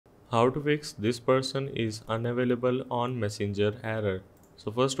How to fix this person is unavailable on Messenger error.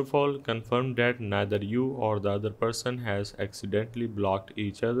 So first of all, confirm that neither you or the other person has accidentally blocked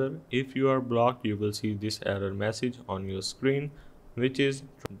each other. If you are blocked, you will see this error message on your screen, which is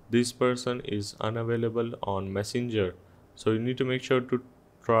this person is unavailable on Messenger. So you need to make sure to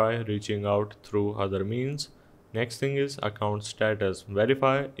try reaching out through other means. Next thing is account status.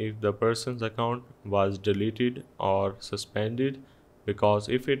 Verify if the person's account was deleted or suspended, because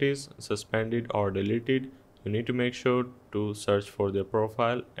if it is suspended or deleted, you need to make sure to search for their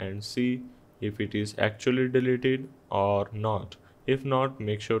profile and see if it is actually deleted or not. If not,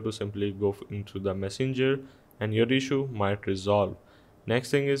 make sure to simply go into the messenger and your issue might resolve.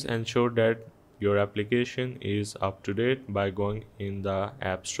 Next thing is ensure that your application is up to date by going in the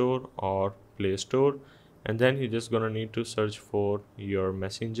App Store or Play Store, and then you're just gonna need to search for your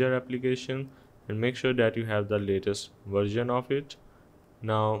messenger application and make sure that you have the latest version of it.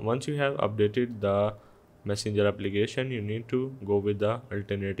 Now once you have updated the messenger application, you need to go with the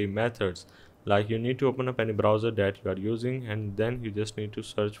alternative methods, like you need to open up any browser that you are using, and then you just need to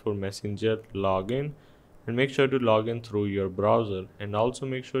search for messenger login and make sure to log in through your browser, and also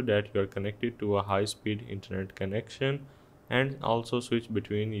make sure that you are connected to a high-speed internet connection, and also switch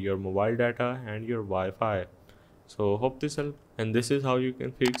between your mobile data and your Wi-Fi. So hope this helps, and this is how you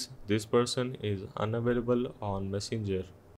can fix this person is unavailable on messenger.